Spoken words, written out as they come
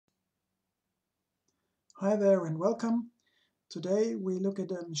Hi there and welcome. Today we look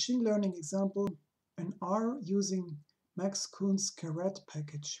at a machine learning example in R using Max Kuhn's Caret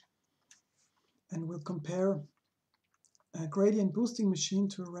package. And we'll compare a gradient boosting machine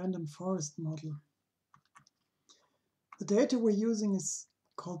to a random forest model. The data we're using is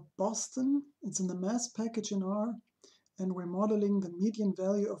called Boston. It's in the mass package in R, and we're modeling the median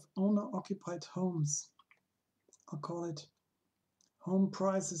value of owner-occupied homes. I'll call it home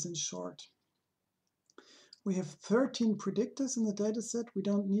prices in short. We have 13 predictors in the dataset. We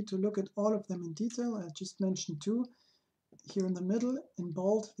don't need to look at all of them in detail. I just mentioned two. Here in the middle, in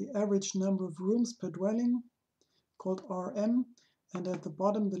bold, the average number of rooms per dwelling, called RM, and at the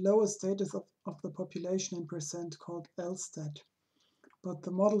bottom, the lowest status of the population in percent, called LSTAT. But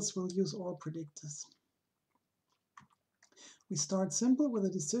the models will use all predictors. We start simple with a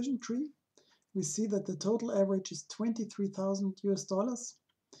decision tree. We see that the total average is $23,000.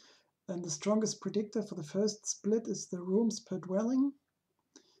 And the strongest predictor for the first split is the rooms per dwelling.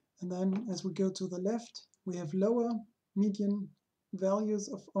 And then as we go to the left, we have lower median values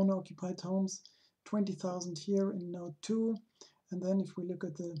of owner-occupied homes, 20,000 here in node 2. And then if we look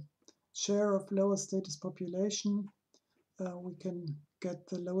at the share of lower status population, we can get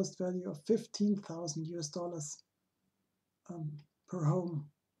the lowest value of $15,000 per home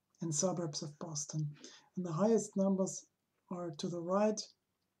in suburbs of Boston. And the highest numbers are to the right.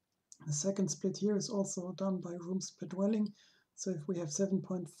 The second split here is also done by rooms per dwelling. So if we have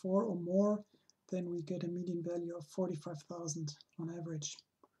 7.4 or more, then we get a median value of 45,000 on average.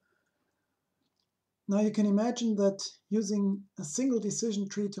 Now you can imagine that using a single decision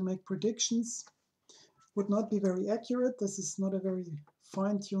tree to make predictions would not be very accurate. This is not a very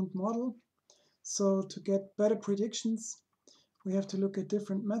fine-tuned model. So to get better predictions, we have to look at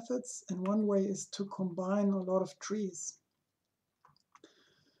different methods. And one way is to combine a lot of trees.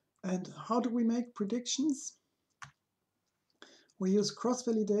 And how do we make predictions? We use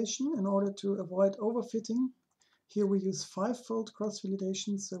cross-validation in order to avoid overfitting. Here we use 5-fold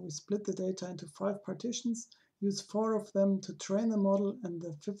cross-validation, so we split the data into 5 partitions, use 4 of them to train the model, and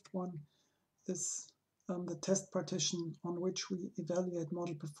the 5th one is the test partition on which we evaluate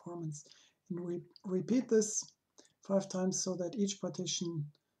model performance. And we repeat this 5 times so that each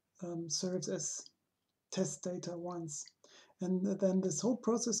partition serves as test data once. And then this whole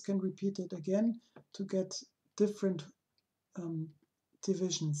process can repeat it again to get different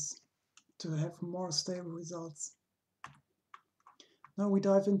divisions to have more stable results. Now we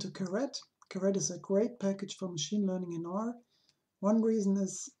dive into Caret. Caret is a great package for machine learning in R. One reason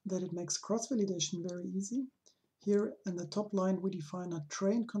is that it makes cross-validation very easy. Here in the top line we define a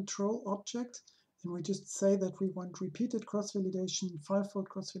train control object, and we just say that we want repeated cross-validation, 5-fold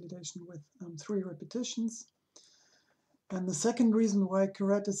cross-validation with 3 repetitions. And the second reason why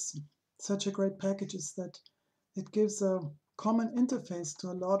Caret is such a great package is that it gives a common interface to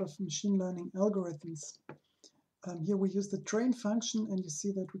a lot of machine learning algorithms. Here we use the train function, and you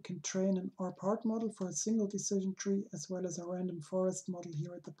see that we can train an R-part model for a single decision tree as well as a random forest model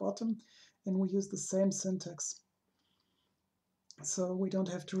here at the bottom, and we use the same syntax. So we don't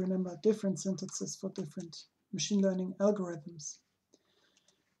have to remember different syntaxes for different machine learning algorithms.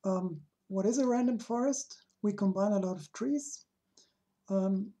 What is a random forest? We combine a lot of trees.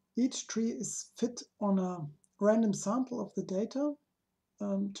 Each tree is fit on a random sample of the data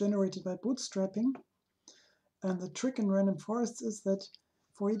generated by bootstrapping. And the trick in random forests is that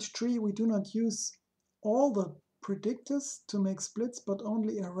for each tree we do not use all the predictors to make splits, but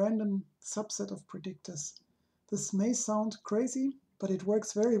only a random subset of predictors. This may sound crazy, but it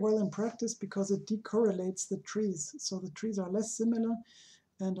works very well in practice because it decorrelates the trees. So the trees are less similar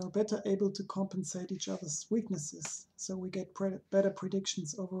and are better able to compensate each other's weaknesses. So we get better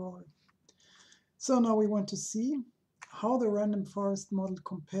predictions overall. So now we want to see how the random forest model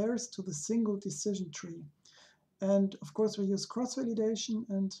compares to the single decision tree. And of course we use cross-validation,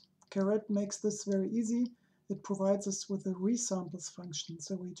 and Caret makes this very easy. It provides us with a resamples function.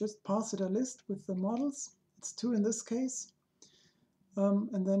 So we just pass it a list with the models. It's 2 in this case.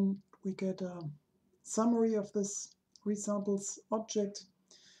 And then we get a summary of this resamples object.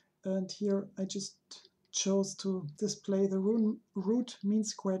 And here I just chose to display the root mean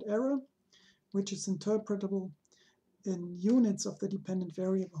squared error, which is interpretable in units of the dependent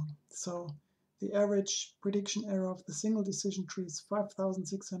variable. So the average prediction error of the single decision tree is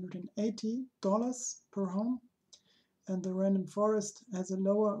 $5,680 per home, and the random forest has a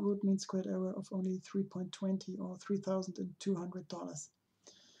lower root mean squared error of only 3.20 or $3,200.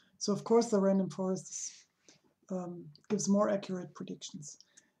 So of course the random forest gives more accurate predictions.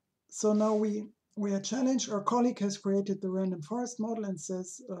 So now we we are challenged. Our colleague has created the random forest model and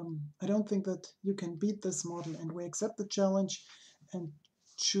says, I don't think that you can beat this model. And we accept the challenge and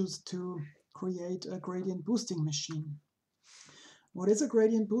choose to create a gradient boosting machine. What is a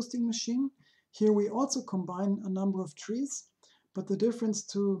gradient boosting machine? Here we also combine a number of trees, but the difference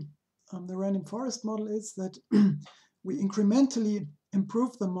to the random forest model is that we incrementally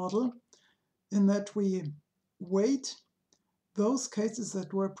improve the model in that we weight those cases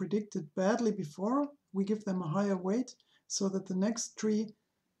that were predicted badly before, we give them a higher weight so that the next tree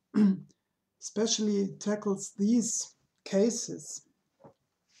especially tackles these cases.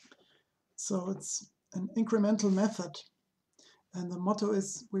 So it's an incremental method. And the motto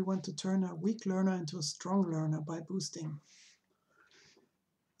is we want to turn a weak learner into a strong learner by boosting.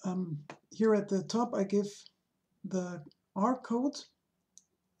 Here at the top I give the R code,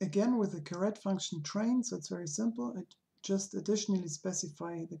 again with the Caret function train, so it's very simple. I just additionally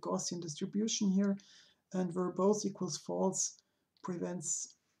specify the Gaussian distribution here, and verbose equals false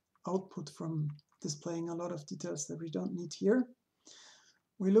prevents output from displaying a lot of details that we don't need here.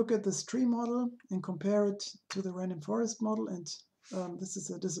 We look at this tree model and compare it to the random forest model, and this is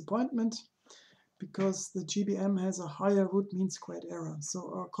a disappointment because the GBM has a higher root mean squared error.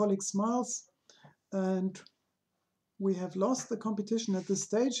 So our colleague smiles, and we have lost the competition at this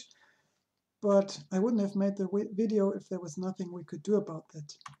stage, but I wouldn't have made the video if there was nothing we could do about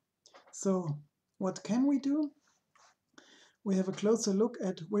that. So what can we do? We have a closer look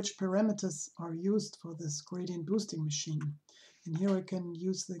at which parameters are used for this gradient boosting machine. And here I can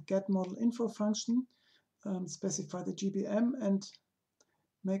use the getModelInfo function, specify the GBM, and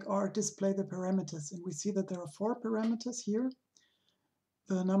make R display the parameters. And we see that there are 4 parameters here.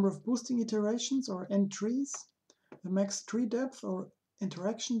 The number of boosting iterations, or N trees, the max tree depth, or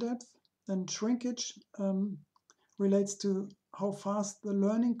interaction depth, then shrinkage relates to how fast the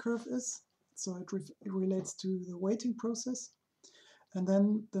learning curve is. So it relates to the weighting process. And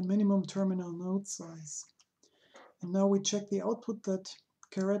then the minimum terminal node size. And now we check the output that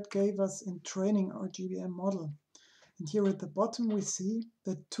Caret gave us in training our GBM model. And here at the bottom we see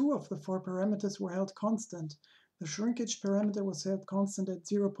that 2 of the 4 parameters were held constant. The shrinkage parameter was held constant at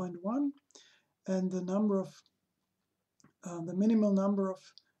 0.1, and the minimal number of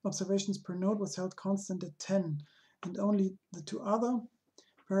observations per node was held constant at 10. And only the 2 other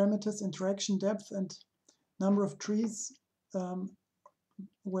parameters, interaction depth and number of trees,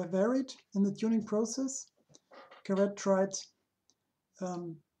 were varied in the tuning process. Caret tried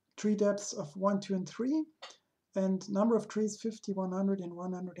tree depths of 1, 2, and 3, and number of trees 50, 100, and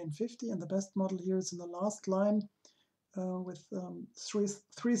 150. And the best model here is in the last line with 3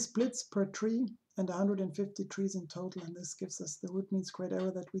 splits per tree and 150 trees in total. And this gives us the root mean squared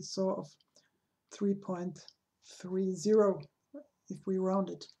error that we saw of 3.30 if we round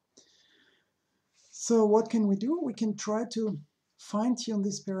it. So what can we do? We can try to fine-tune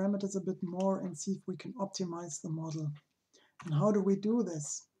these parameters a bit more and see if we can optimize the model. And how do we do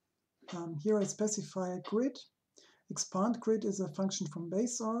this? Here I specify a grid. Expand grid is a function from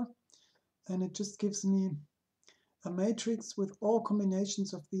base R, and it just gives me a matrix with all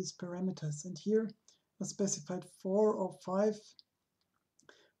combinations of these parameters. And here I specified 4 or 5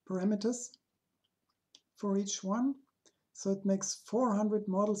 parameters for each one. So it makes 400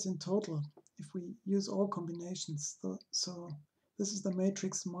 models in total if we use all combinations. So this is the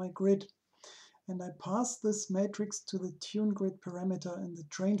matrix my grid. And I pass this matrix to the tune grid parameter in the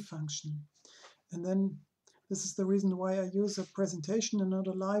train function. And then this is the reason why I use a presentation and not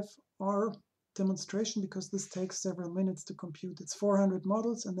a live R demonstration, because this takes several minutes to compute. It's 400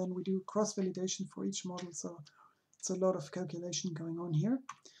 models, and then we do cross-validation for each model. So it's a lot of calculation going on here.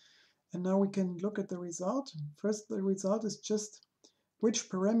 And now we can look at the result. First, the result is just which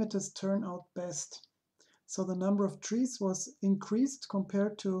parameters turn out best. So the number of trees was increased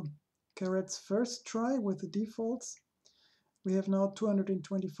compared to Caret's first try with the defaults. We have now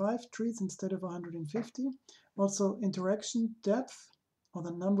 225 trees instead of 150. Also, interaction depth, or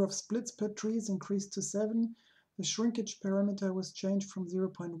the number of splits per tree, is increased to 7. The shrinkage parameter was changed from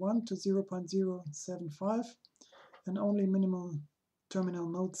 0.1 to 0.075, and only minimal terminal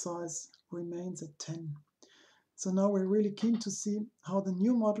node size remains at 10. So now we're really keen to see how the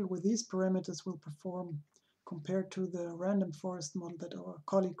new model with these parameters will perform compared to the random forest model that our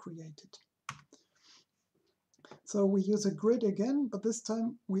colleague created. So we use a grid again, but this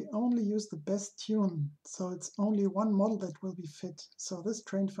time we only use the best tune. So it's only one model that will be fit. So this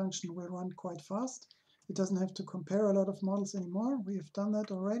train function will run quite fast. It doesn't have to compare a lot of models anymore. We have done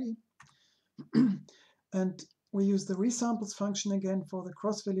that already. And we use the resamples function again for the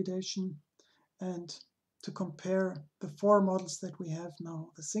cross-validation. And to compare the four models that we have now,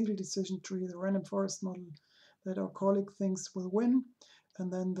 the single decision tree, the random forest model that our colleague thinks will win,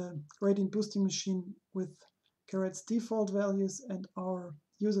 and then the gradient boosting machine with Caret's default values and our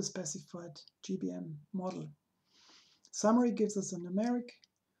user-specified GBM model. Summary gives us a numeric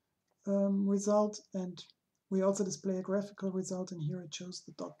result, and we also display a graphical result, and here it shows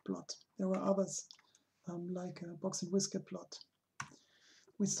the dot plot. There are others like a box and whisker plot.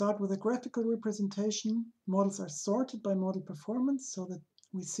 We start with a graphical representation. Models are sorted by model performance so that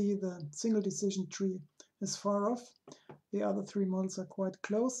we see the single decision tree is far off. The other three models are quite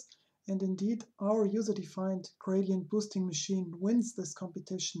close, and indeed our user-defined gradient boosting machine wins this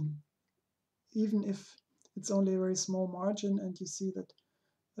competition, even if it's only a very small margin, and you see that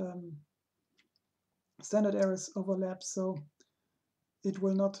standard errors overlap, so it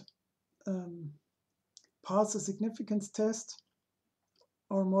will not pass a significance test.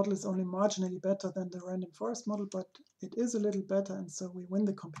 Our model is only marginally better than the random forest model, but it is a little better, and so we win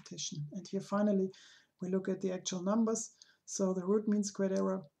the competition. And here finally we look at the actual numbers. So the root mean squared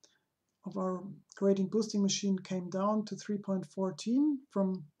error of our gradient boosting machine came down to 3.14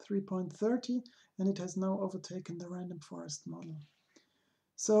 from 3.30, and it has now overtaken the random forest model.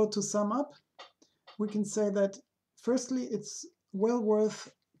 So to sum up, we can say that firstly, it's well worth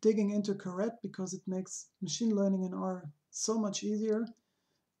digging into Caret because it makes machine learning in R so much easier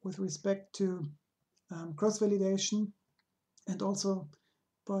with respect to cross-validation, and also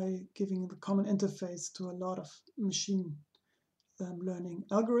by giving the common interface to a lot of machine learning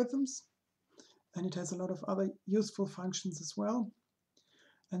algorithms. And it has a lot of other useful functions as well.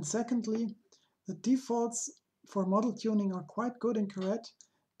 And secondly, the defaults for model tuning are quite good in Caret,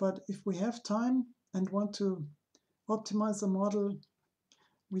 but if we have time and want to optimize a model,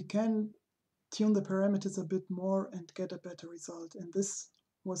 we can tune the parameters a bit more and get a better result. And this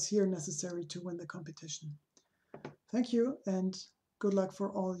was here necessary to win the competition. Thank you, and good luck for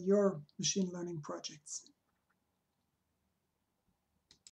all your machine learning projects.